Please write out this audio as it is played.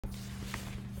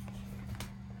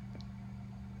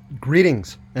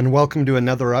Greetings and welcome to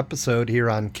another episode here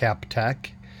on Cap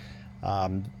Tech.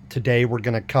 Today we're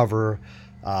going to cover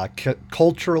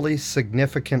culturally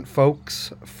significant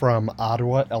folks from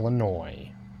Ottawa,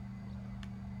 Illinois.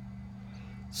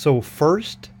 So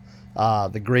first,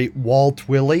 the great Walt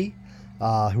Willey,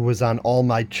 who was on All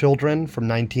My Children from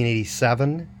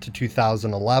 1987 to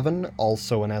 2011,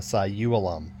 also an SIU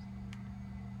alum.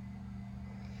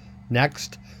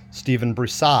 Next, Stephen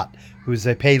Broussat, who's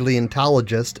a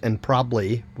paleontologist and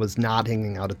probably was not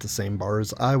hanging out at the same bar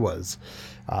as I was.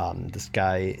 This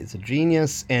guy is a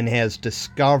genius and has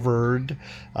discovered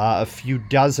a few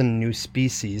dozen new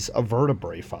species of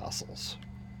vertebrate fossils.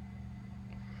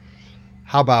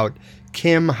 How about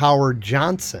Kim Howard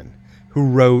Johnson, who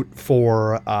wrote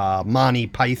for Monty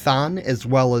Python as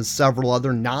well as several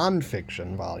other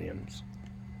nonfiction volumes.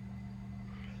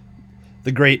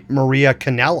 The great Maria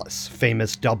Kanellis,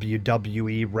 famous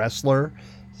WWE wrestler,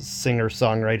 singer,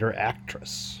 songwriter,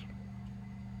 actress.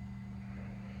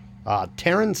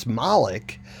 Terrence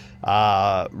Malick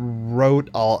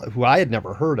who I had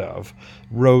never heard of,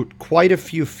 wrote quite a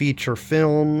few feature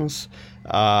films.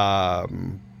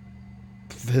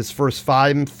 His first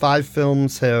five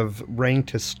films have ranked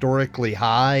historically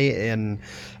high in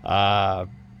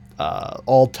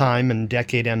all-time and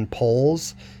decade-end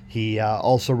polls. He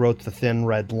also wrote The Thin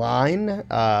Red Line,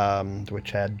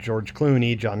 which had George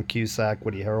Clooney, John Cusack,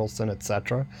 Woody Harrelson,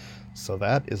 etc. So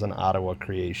that is an Ottawa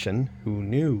creation. Who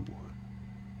knew?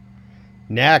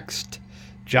 Next,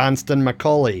 Johnston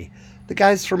McCulley. The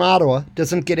guy's from Ottawa,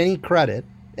 doesn't get any credit,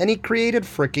 and he created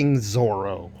fricking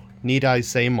Zorro. Need I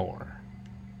say more?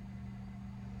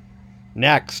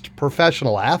 Next,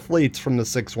 professional athletes from the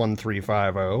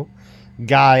 61350.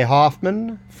 Guy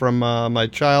Hoffman from my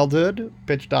childhood,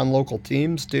 pitched on local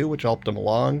teams too, which helped him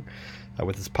along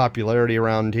with his popularity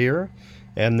around here.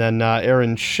 And then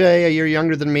Aaron Shea, a year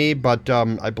younger than me, but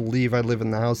I believe I live in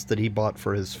the house that he bought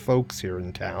for his folks here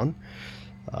in town.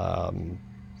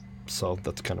 So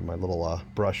that's kind of my little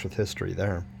brush with history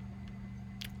there.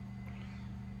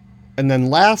 And then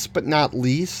last but not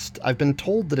least, I've been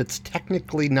told that it's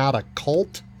technically not a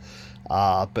cult,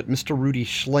 but Mr. Rudy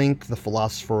Schlink, the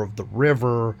philosopher of the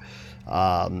river,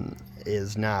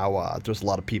 is now, there's a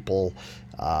lot of people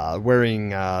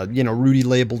wearing, Rudy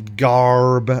labeled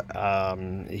garb.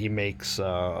 He makes,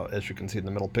 as you can see in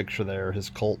the middle picture there, his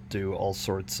cult do all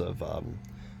sorts of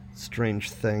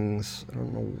strange things. I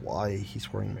don't know why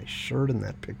he's wearing my shirt in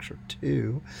that picture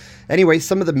too. Anyway,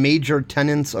 some of the major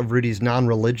tenets of Rudy's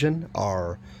non-religion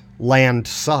are: land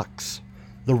sucks,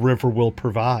 the river will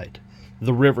provide.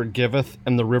 The river giveth,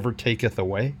 and the river taketh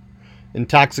away.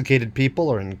 Intoxicated people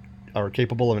are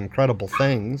capable of incredible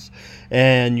things,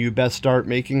 and you best start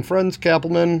making friends,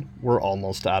 Kappelman. We're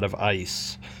almost out of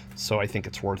ice. So I think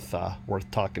it's worth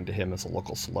talking to him as a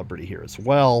local celebrity here as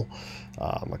well,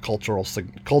 a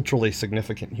culturally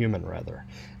significant human, rather.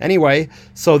 Anyway,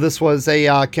 so this was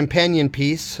a companion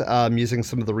piece using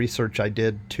some of the research I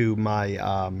did to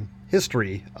my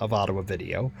history of Ottawa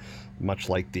video. Much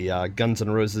like the Guns N'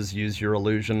 Roses Use Your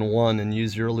Illusion 1 and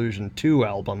Use Your Illusion 2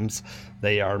 albums,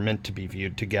 they are meant to be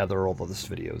viewed together, although this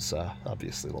video is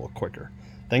obviously a little quicker.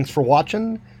 Thanks for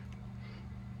watching.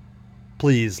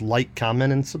 Please like,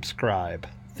 comment, and subscribe.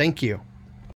 Thank you.